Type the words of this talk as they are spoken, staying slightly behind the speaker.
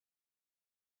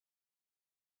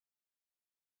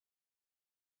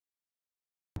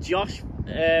Josh,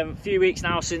 a few weeks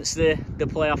now since the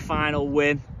playoff final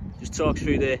win. Just talk us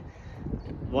through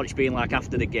what it's been like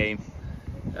after the game.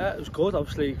 It was good.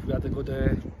 Obviously, we had a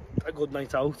good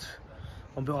night out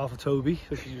on behalf of Toby,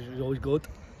 which was always good.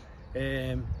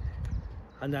 And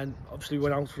then obviously we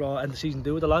went out for our end of season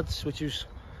do with the lads, which was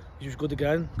good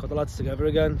again. Got the lads together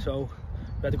again, so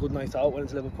we had a good night out. Went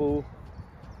into Liverpool,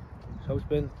 so it's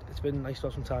been nice to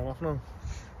have some time off now.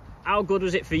 How good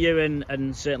was it for you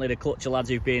and certainly the clutch of lads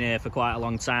who've been here for quite a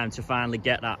long time to finally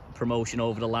get that promotion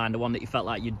over the line, the one that you felt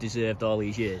like you'd deserved all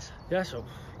these years? Yeah, so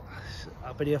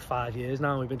I've been here 5 years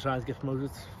now. We've been trying to get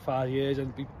promoted 5 years,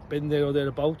 and we've been there or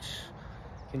thereabouts.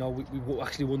 You know, we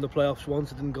actually won the playoffs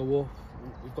once. It didn't go up.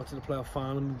 We've got to the playoff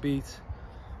final and we've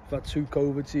had 2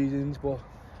 COVID seasons, but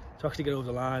to actually get over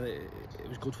the line, it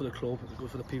was good for the club. It was good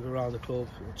for the people around the club.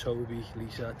 Toby,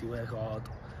 Lisa, they work hard.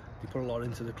 They put a lot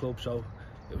into the club, so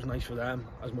it was nice for them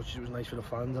as much as it was nice for the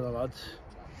fans and the lads.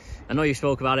 I know you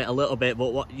spoke about it a little bit,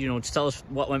 but just tell us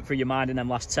what went through your mind in them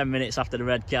last 10 minutes after the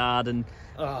red card. And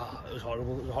it was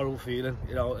horrible. It was a horrible feeling.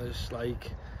 You know, it was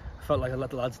like I felt like I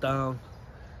let the lads down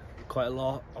quite a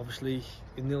lot. Obviously,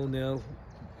 in 0-0,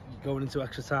 going into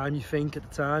extra time, you think at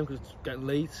the time because it's getting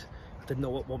late. I didn't know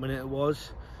what minute it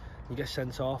was. You get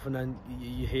sent off, and then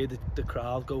you hear the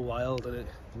crowd go wild, and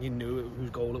you knew whose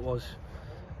goal it was.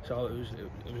 So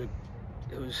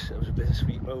it was a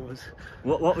bittersweet moment.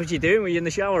 What was you doing? Were you in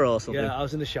the shower or something? Yeah, I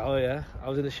was in the shower. Yeah, I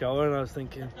was in the shower, and I was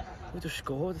thinking, we just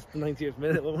scored. It's the 90th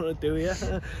minute. What am I going to do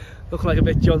here? Look like a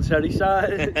bit John Terry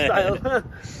style.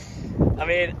 I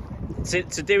mean,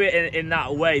 to do it in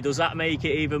that way, does that make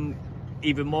it even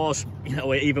more,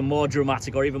 even more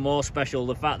dramatic or even more special?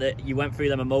 The fact that you went through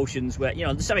them emotions where,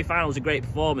 the semi-final was a great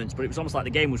performance, but it was almost like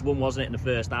the game was won, wasn't it, in the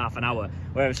first half an hour?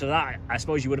 Whereas for that, I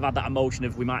suppose you would have had that emotion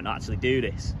of we might not actually do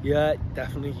this. Yeah,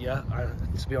 definitely. Yeah,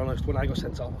 to be honest, when I got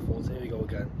sent off, I thought, here we go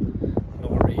again. No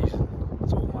worries.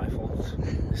 It's all my fault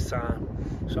this time.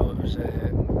 So it was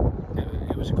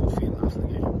a good feeling after the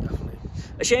game, definitely.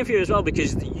 A shame for you as well,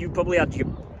 because you probably had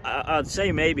I'd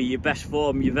say maybe your best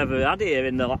form you've ever had here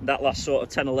in that last sort of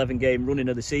 10-11 game running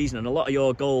of the season, and a lot of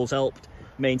your goals helped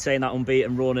maintain that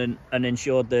unbeaten run and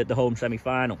ensured the home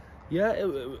semi-final. Yeah, it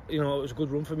was a good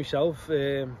run for myself.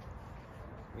 The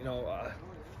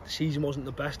season wasn't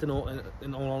the best in all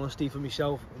honesty for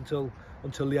myself until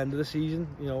the end of the season.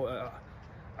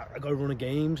 I got a run of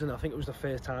games, and I think it was the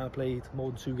first time I played more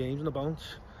than 2 games in a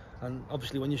bounce. And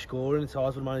obviously when you're scoring, it's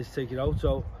hard for the manager to take it out,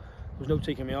 so there was no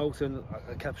taking me out, and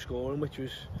I kept scoring, which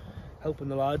was helping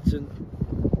the lads. And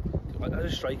as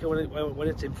a striker, when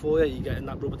it's in for you, you're getting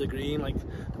that rub of the green, like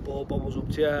the ball bobbles up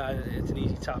to you, and it's an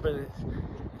easy tap, and it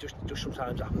just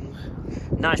sometimes happens.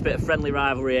 Nice bit of friendly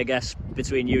rivalry, I guess,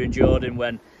 between you and Jordan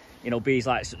when, B's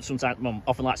like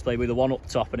often likes to play with the one up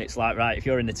top, and it's like, right, if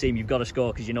you're in the team, you've got to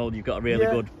score because you've got a really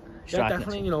good striker. Yeah,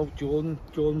 definitely.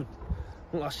 Jordan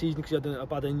last season because he had a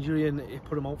bad injury and it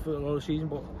put him out for a lot of the season,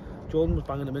 but Jordan was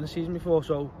banging him in the season before,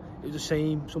 so it was the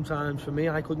same sometimes for me.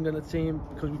 I couldn't get in the team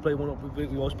because we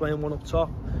was playing one up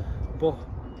top, but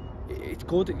it's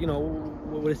good,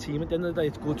 we're a team at the end of the day.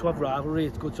 It's good to have rivalry.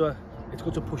 It's good to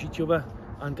push each other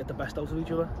and get the best out of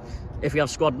each other. If we have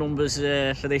squad numbers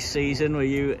for this season, what are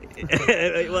you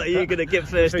going to give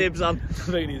first dibs on? I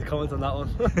think you need to comment on that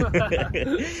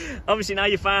one. Obviously, now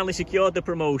you finally secured the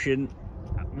promotion.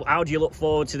 How do you look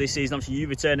forward to this season? Obviously, you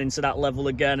returning to that level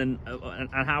again, and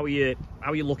how are you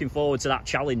looking forward to that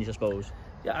challenge, I suppose?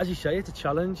 Yeah, as you say, it's a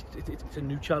challenge. It's a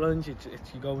new challenge. It's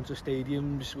you go into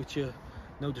stadiums which are,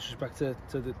 no disrespect to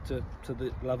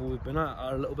the level we've been at,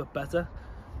 are a little bit better.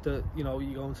 You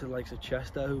go into the likes of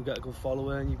Chester, who get a good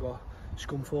following. You've got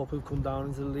Scunthorpe who've come down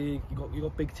into the league. You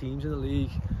got big teams in the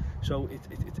league, so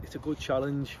it's a good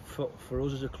challenge for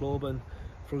us as a club and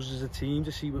for us as a team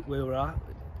to see where we're at,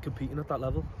 competing at that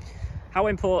level. How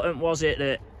important was it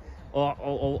that,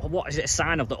 or what is it a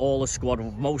sign of that all the squad,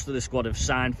 most of the squad have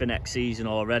signed for next season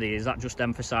already? Is that just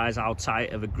emphasise how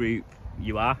tight of a group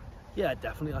you are? Yeah,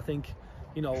 definitely. I think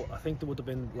there would have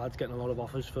been lads getting a lot of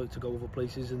offers to go other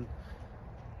places and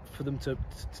for them to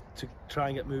try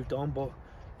and get moved on, but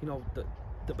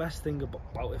the best thing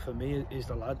about it for me is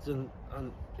the lads, and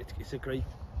it's a great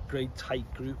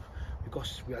tight group.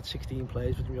 We had 16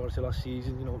 players for the majority last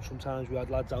season. Sometimes we had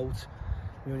lads out,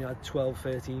 we only had 12,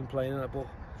 13 playing in it, but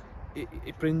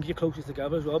it brings you closer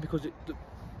together as well, because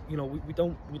we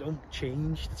don't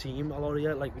change the team a lot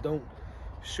here. Like, we don't,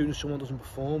 as soon as someone doesn't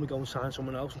perform, we go and sign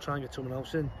someone else and try and get someone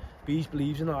else in. Bees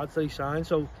believes in the lads that he signed,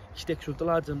 so he sticks with the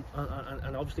lads, and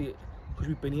obviously because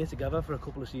we've been here together for a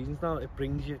couple of seasons now, it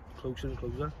brings you closer and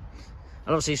closer. And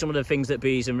obviously some of the things that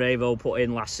Bees and Ravo put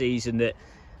in last season that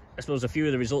I suppose a few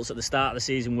of the results at the start of the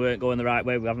season weren't going the right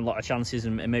way. We were having a lot of chances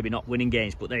and maybe not winning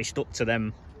games, but they stuck to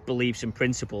them beliefs and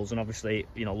principles, and obviously,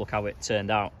 you know, look how it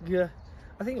turned out. Yeah,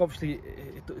 I think obviously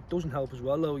it doesn't help as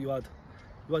well though. You had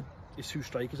your 2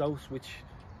 strikers out, which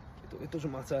it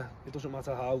doesn't matter. It doesn't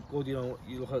matter how good, you know.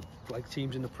 You look at like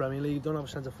teams in the Premier League, don't have a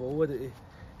centre forward.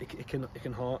 It can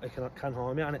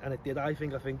harm you, and it did. I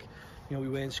think you know, we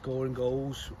weren't scoring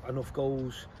enough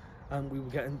goals, and we were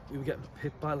getting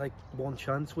hit by like one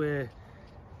chance where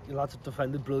the lads have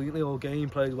defended brilliantly all game,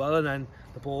 played well, and then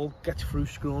the ball gets through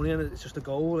Scroonie and it's just a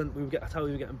goal, and that's how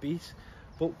we were getting beat.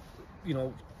 But you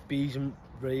know, Bees and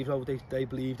Raves, they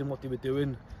believed in what they were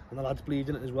doing, and the lads believed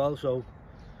in it as well. So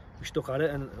we stuck at it,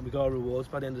 and we got our rewards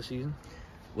by the end of the season.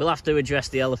 We'll have to address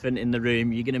the elephant in the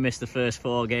room. You're going to miss the first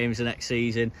 4 games of next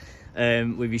season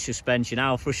with your suspension.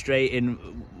 How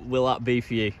frustrating will that be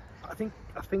for you? I think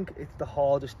it's the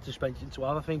hardest suspension to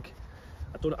have. I think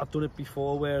I've done it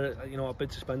before where, you know, I've been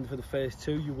suspended for the first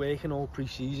 2. You're working all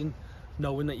pre-season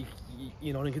knowing that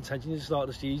you're not in contention to start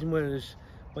the season, whereas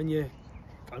when you're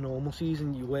a normal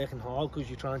season, you're working hard because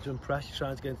you're trying to impress, you're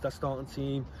trying to get into that starting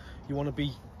team. You want to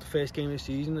be the first game of the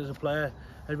season as a player.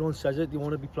 Everyone says it, you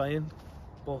want to be playing,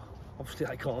 but obviously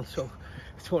I can't, so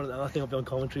it's one of them. I think I'll be on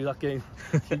commentary that game.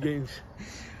 2 games.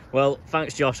 Well,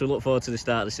 thanks Josh, we look forward to the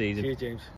start of the season. See you, James.